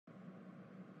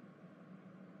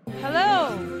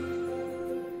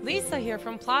Lisa here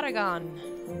from Plotagon.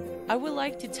 I would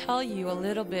like to tell you a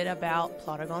little bit about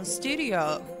Plotagon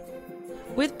Studio.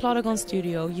 With Plotagon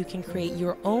Studio, you can create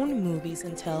your own movies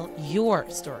and tell your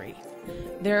story.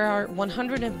 There are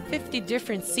 150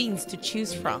 different scenes to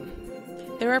choose from.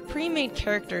 There are pre-made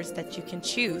characters that you can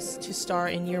choose to star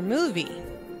in your movie.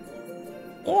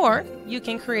 Or you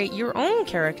can create your own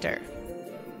character.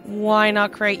 Why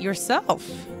not create yourself?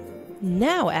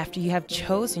 Now, after you have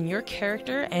chosen your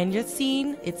character and your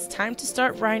scene, it's time to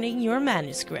start writing your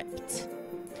manuscript.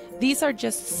 These are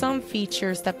just some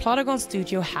features that Plotagon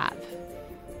Studio have.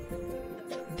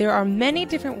 There are many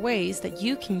different ways that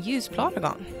you can use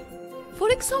Plotagon. For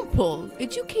example,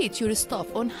 educate your staff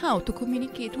on how to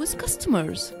communicate with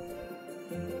customers.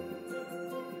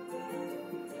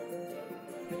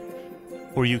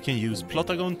 Or you can use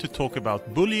Plotagon to talk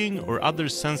about bullying or other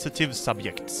sensitive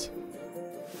subjects.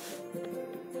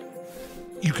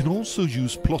 You can also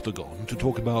use Plotagon to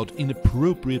talk about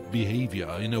inappropriate behavior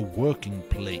in a working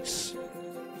place.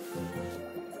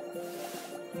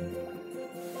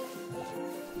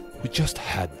 We just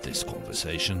had this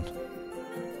conversation.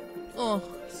 Oh,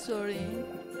 sorry.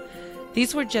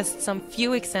 These were just some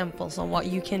few examples on what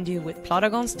you can do with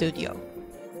Plotagon Studio.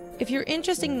 If you're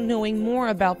interested in knowing more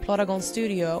about Plotagon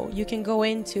Studio, you can go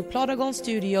into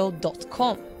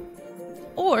plotagonstudio.com.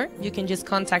 Or you can just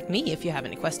contact me if you have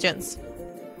any questions.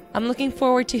 I'm looking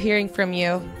forward to hearing from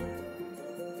you.